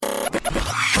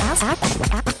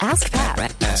AskPat.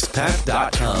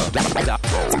 AskPat.com.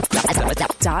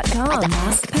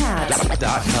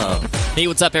 AskPat.com. Hey,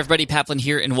 what's up, everybody? Pat Flynn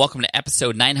here, and welcome to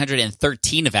episode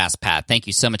 913 of Ask Pat. Thank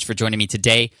you so much for joining me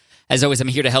today. As always, I'm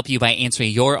here to help you by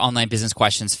answering your online business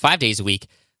questions 5 days a week.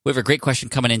 We have a great question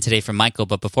coming in today from Michael,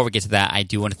 but before we get to that, I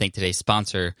do want to thank today's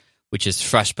sponsor, which is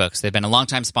FreshBooks. They've been a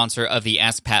longtime sponsor of the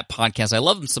Ask Pat podcast. I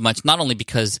love them so much, not only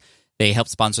because they help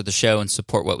sponsor the show and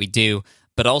support what we do,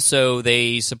 but also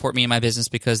they support me in my business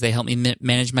because they help me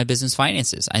manage my business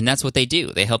finances. And that's what they do.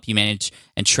 They help you manage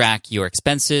and track your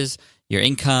expenses, your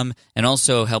income, and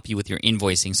also help you with your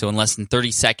invoicing. So in less than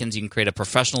 30 seconds, you can create a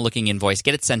professional-looking invoice,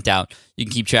 get it sent out. You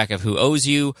can keep track of who owes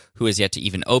you, who has yet to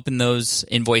even open those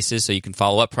invoices, so you can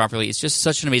follow up properly. It's just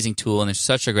such an amazing tool, and they're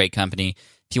such a great company.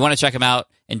 If you want to check them out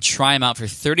and try them out for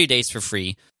 30 days for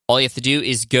free, all you have to do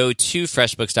is go to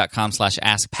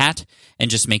freshbooks.com/askpat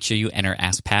and just make sure you enter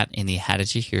Ask Pat in the How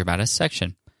Did You Hear About Us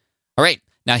section. All right,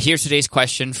 now here's today's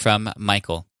question from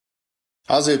Michael.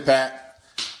 How's it, Pat?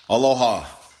 Aloha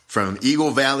from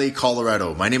Eagle Valley,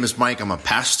 Colorado. My name is Mike. I'm a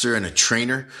pastor and a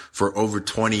trainer for over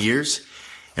 20 years.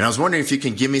 And I was wondering if you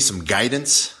can give me some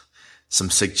guidance, some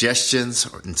suggestions,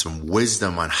 and some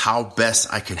wisdom on how best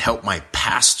I can help my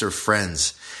pastor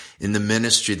friends in the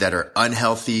ministry that are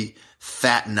unhealthy,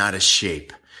 fat, and out of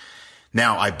shape.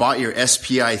 Now, I bought your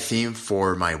SPI theme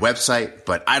for my website,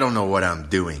 but I don't know what I'm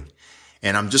doing.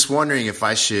 And I'm just wondering if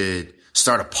I should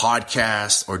start a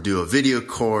podcast or do a video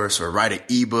course or write an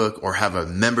ebook or have a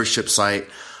membership site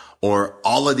or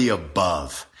all of the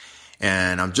above.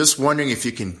 And I'm just wondering if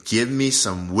you can give me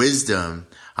some wisdom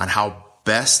on how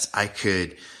best I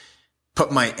could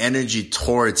put my energy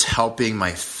towards helping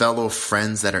my fellow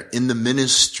friends that are in the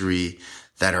ministry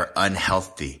that are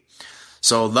unhealthy.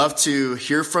 So I'd love to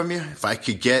hear from you. If I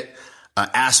could get an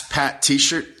Ask Pat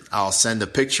t-shirt, I'll send a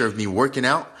picture of me working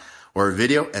out or a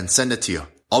video and send it to you.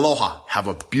 Aloha. Have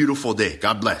a beautiful day.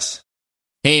 God bless.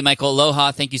 Hey, Michael.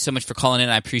 Aloha. Thank you so much for calling in.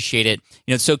 I appreciate it.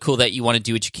 You know, it's so cool that you want to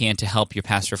do what you can to help your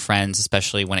pastor friends,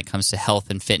 especially when it comes to health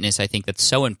and fitness. I think that's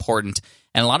so important.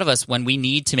 And a lot of us, when we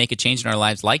need to make a change in our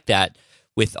lives like that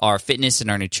with our fitness and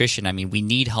our nutrition, I mean, we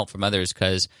need help from others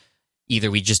because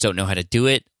either we just don't know how to do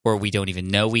it, or we don't even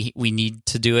know we need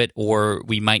to do it, or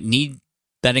we might need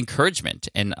that encouragement.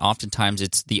 And oftentimes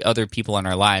it's the other people in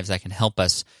our lives that can help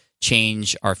us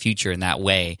change our future in that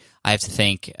way. I have to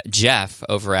thank Jeff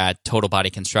over at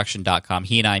TotalBodyConstruction.com.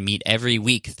 He and I meet every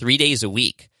week, 3 days a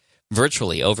week,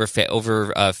 virtually over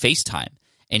FaceTime.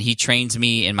 And he trains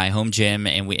me in my home gym,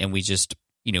 and we just,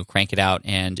 crank it out.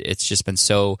 And it's just been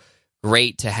so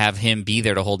great to have him be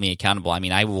there to hold me accountable. I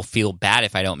mean, I will feel bad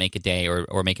if I don't make a day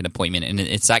or make an appointment. And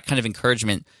it's that kind of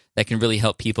encouragement that can really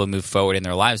help people move forward in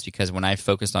their lives, because when I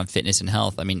focused on fitness and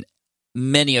health, I mean,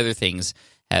 many other things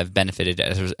have benefited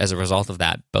as a result of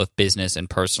that, both business and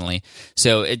personally.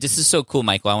 So this is so cool,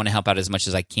 Michael. I want to help out as much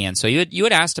as I can. So you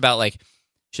had asked about,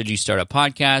 should you start a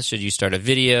podcast? Should you start a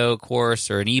video course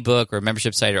or an ebook or a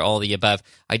membership site or all of the above?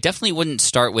 I definitely wouldn't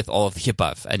start with all of the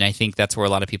above. And I think that's where a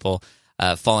lot of people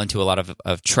fall into a lot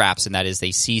of traps, and that is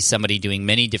they see somebody doing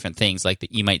many different things. Like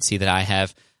you might see that I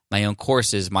have my own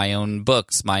courses, my own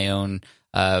books, my own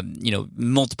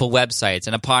multiple websites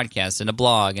and a podcast and a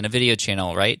blog and a video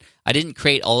channel, right? I didn't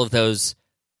create all of those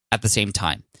at the same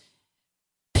time.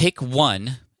 Pick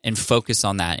one and focus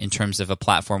on that in terms of a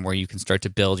platform where you can start to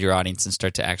build your audience and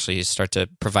start to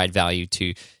provide value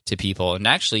to people. And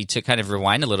actually, to kind of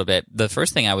rewind a little bit, the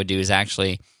first thing I would do is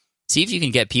actually see if you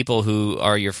can get people who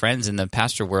are your friends in the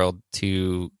pastor world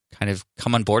to kind of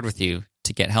come on board with you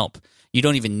to get help. You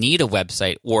don't even need a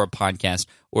website or a podcast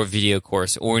or a video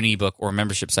course or an ebook or a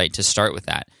membership site to start with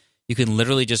that. You can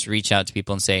literally just reach out to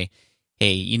people and say,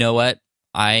 hey, you know what?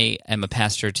 I am a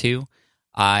pastor too.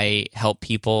 I help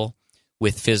people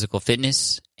with physical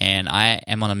fitness, and I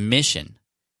am on a mission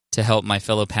to help my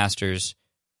fellow pastors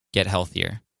get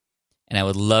healthier. And I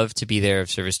would love to be there of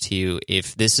service to you.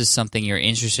 If this is something you're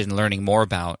interested in learning more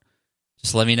about,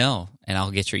 just let me know, and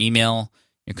I'll get your email,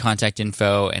 your contact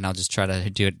info, and I'll just try to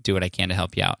do what I can to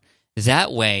help you out.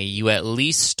 That way, you at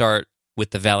least start with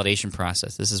the validation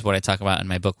process. This is what I talk about in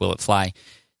my book, Will It Fly?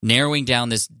 Narrowing down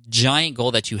this giant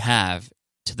goal that you have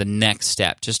to the next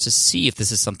step, just to see if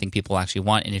this is something people actually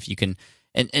want, and if you can,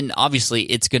 and obviously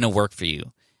it's going to work for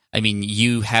you. I mean,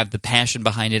 you have the passion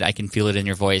behind it. I can feel it in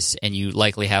your voice, and you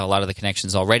likely have a lot of the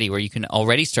connections already where you can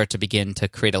already start to begin to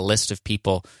create a list of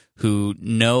people who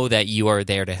know that you are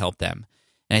there to help them.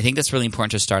 And I think that's really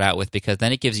important to start out with, because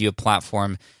then it gives you a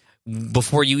platform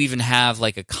before you even have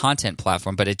a content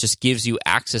platform, but it just gives you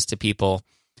access to people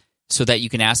so that you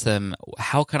can ask them,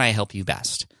 how can I help you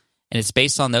best? And it's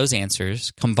based on those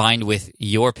answers combined with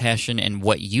your passion and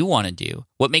what you want to do,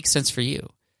 what makes sense for you.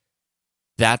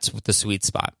 That's the sweet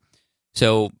spot.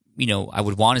 So, I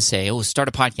would want to say, start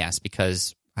a podcast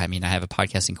because, I have a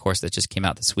podcasting course that just came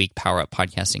out this week,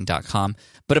 poweruppodcasting.com.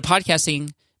 But a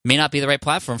podcasting may not be the right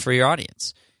platform for your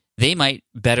audience. They might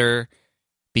better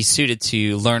be suited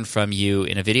to learn from you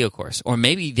in a video course. Or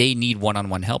maybe they need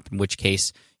one-on-one help, in which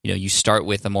case, you start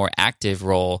with a more active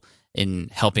role in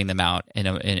helping them out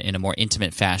in a more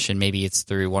intimate fashion. Maybe it's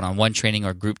through one-on-one training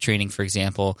or group training, for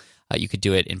example. You could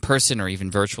do it in person or even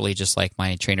virtually, just like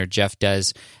my trainer Jeff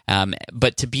does.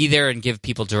 But to be there and give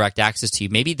people direct access to you,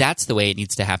 maybe that's the way it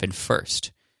needs to happen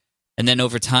first. And then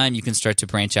over time, you can start to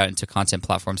branch out into content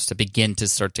platforms to begin to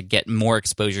start to get more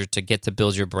exposure, to get to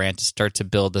build your brand, to start to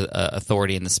build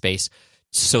authority in the space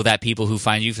so that people who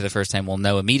find you for the first time will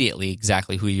know immediately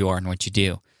exactly who you are and what you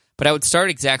do. But I would start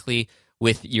exactly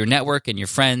with your network and your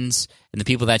friends and the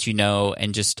people that you know,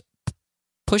 and just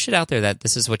push it out there that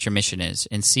this is what your mission is,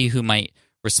 and see who might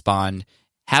respond.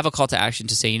 Have a call to action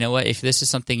to say, you know what, if this is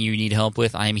something you need help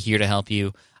with, I am here to help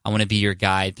you. I want to be your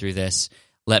guide through this.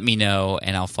 Let me know,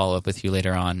 and I'll follow up with you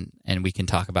later on, and we can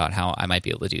talk about how I might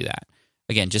be able to do that.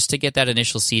 Again, just to get that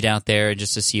initial seed out there,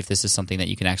 just to see if this is something that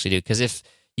you can actually do. Because if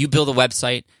you build a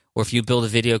website, or if you build a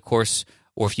video course,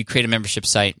 or if you create a membership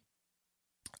site,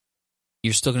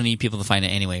 you're still going to need people to find it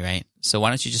anyway, right? So why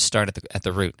don't you just start at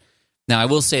the root? Now, I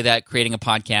will say that creating a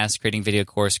podcast, creating a video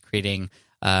course, creating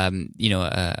a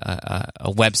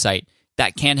website,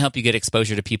 that can help you get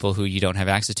exposure to people who you don't have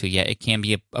access to yet. It can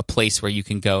be a place where you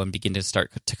can go and begin to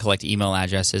start to collect email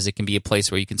addresses. It can be a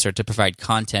place where you can start to provide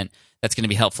content that's going to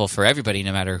be helpful for everybody,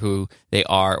 no matter who they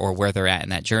are or where they're at in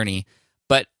that journey.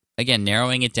 But again,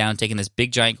 narrowing it down, taking this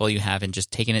big giant goal you have and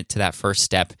just taking it to that first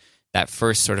step, that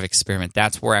first sort of experiment,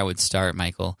 that's where I would start,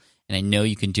 Michael. And I know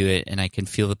you can do it, and I can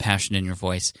feel the passion in your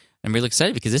voice. I'm really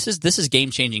excited because this is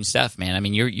game-changing stuff, man.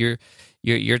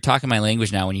 You're talking my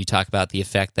language now when you talk about the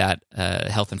effect that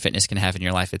health and fitness can have in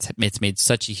your life. It's made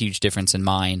such a huge difference in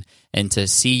mine, and to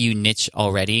see you niche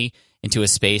already into a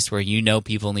space where you know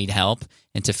people need help,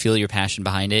 and to feel your passion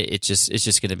behind it, it's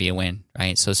just going to be a win,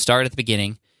 right? So start at the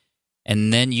beginning,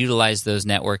 and then utilize those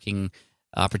networking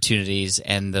opportunities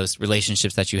and those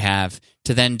relationships that you have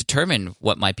to then determine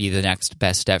what might be the next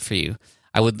best step for you.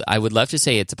 I would love to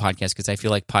say it's a podcast, because I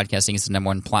feel like podcasting is the number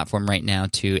one platform right now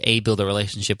to A, build a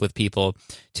relationship with people,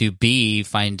 to B,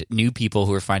 find new people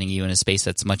who are finding you in a space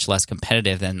that's much less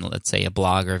competitive than, let's say, a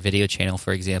blog or a video channel,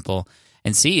 for example.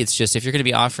 And C, it's just, if you're going to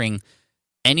be offering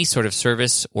any sort of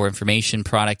service or information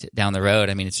product down the road,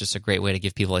 it's just a great way to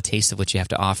give people a taste of what you have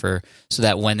to offer, so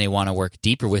that when they want to work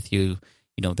deeper with you,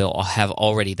 they'll have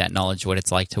already that knowledge of what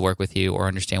it's like to work with you, or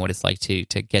understand what it's like to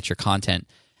get your content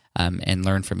and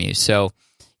learn from you. So,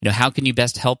 how can you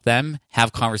best help them?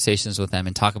 Have conversations with them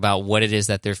and talk about what it is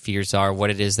that their fears are,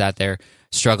 what it is that they're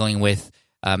struggling with,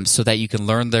 so that you can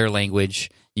learn their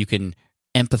language, you can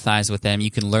empathize with them,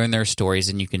 you can learn their stories,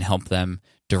 and you can help them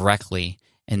directly.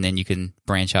 And then you can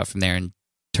branch out from there and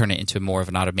turn it into more of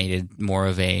an automated, more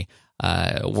of a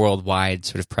worldwide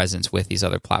sort of presence with these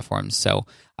other platforms. So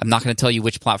I'm not going to tell you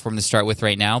which platform to start with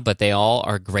right now, but they all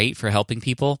are great for helping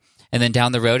people. And then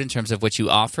down the road, in terms of what you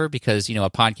offer, because a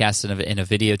podcast and a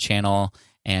video channel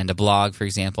and a blog, for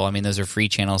example, those are free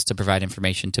channels to provide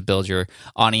information, to build your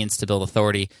audience, to build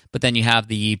authority. But then you have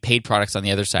the paid products on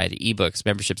the other side, ebooks,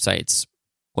 membership sites,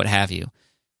 what have you.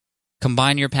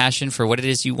 Combine your passion for what it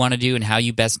is you want to do and how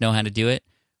you best know how to do it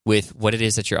with what it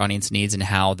is that your audience needs and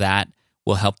how that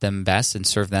will help them best and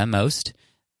serve them most.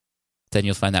 Then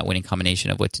you'll find that winning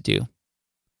combination of what to do.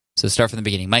 So start from the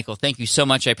beginning. Michael, thank you so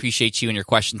much. I appreciate you and your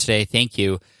question today. Thank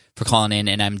you for calling in,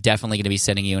 and I'm definitely going to be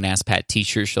sending you an Ask Pat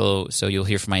t-shirt, so you'll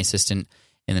hear from my assistant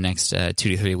in the next 2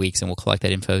 to 3 weeks, and we'll collect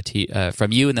that info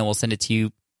from you, and then we'll send it to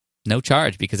you no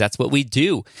charge, because that's what we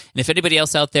do. And if anybody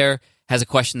else out there has a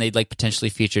question they'd like potentially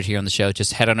featured here on the show,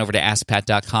 just head on over to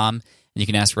AskPat.com, and you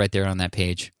can ask right there on that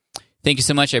page. Thank you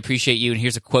so much. I appreciate you. And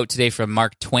here's a quote today from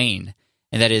Mark Twain,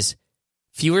 and that is,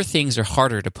 "Fewer things are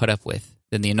harder to put up with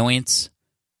than the annoyance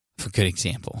of a good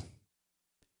example."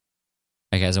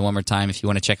 All right, guys, and one more time, if you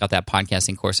want to check out that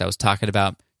podcasting course I was talking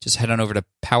about, just head on over to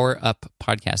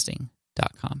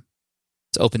poweruppodcasting.com.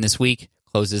 It's open this week,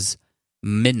 closes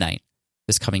midnight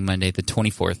this coming Monday, the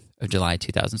 24th of July,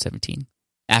 2017.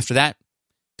 After that,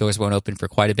 doors won't open for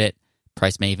quite a bit.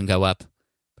 Price may even go up,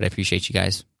 but I appreciate you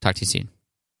guys. Talk to you soon.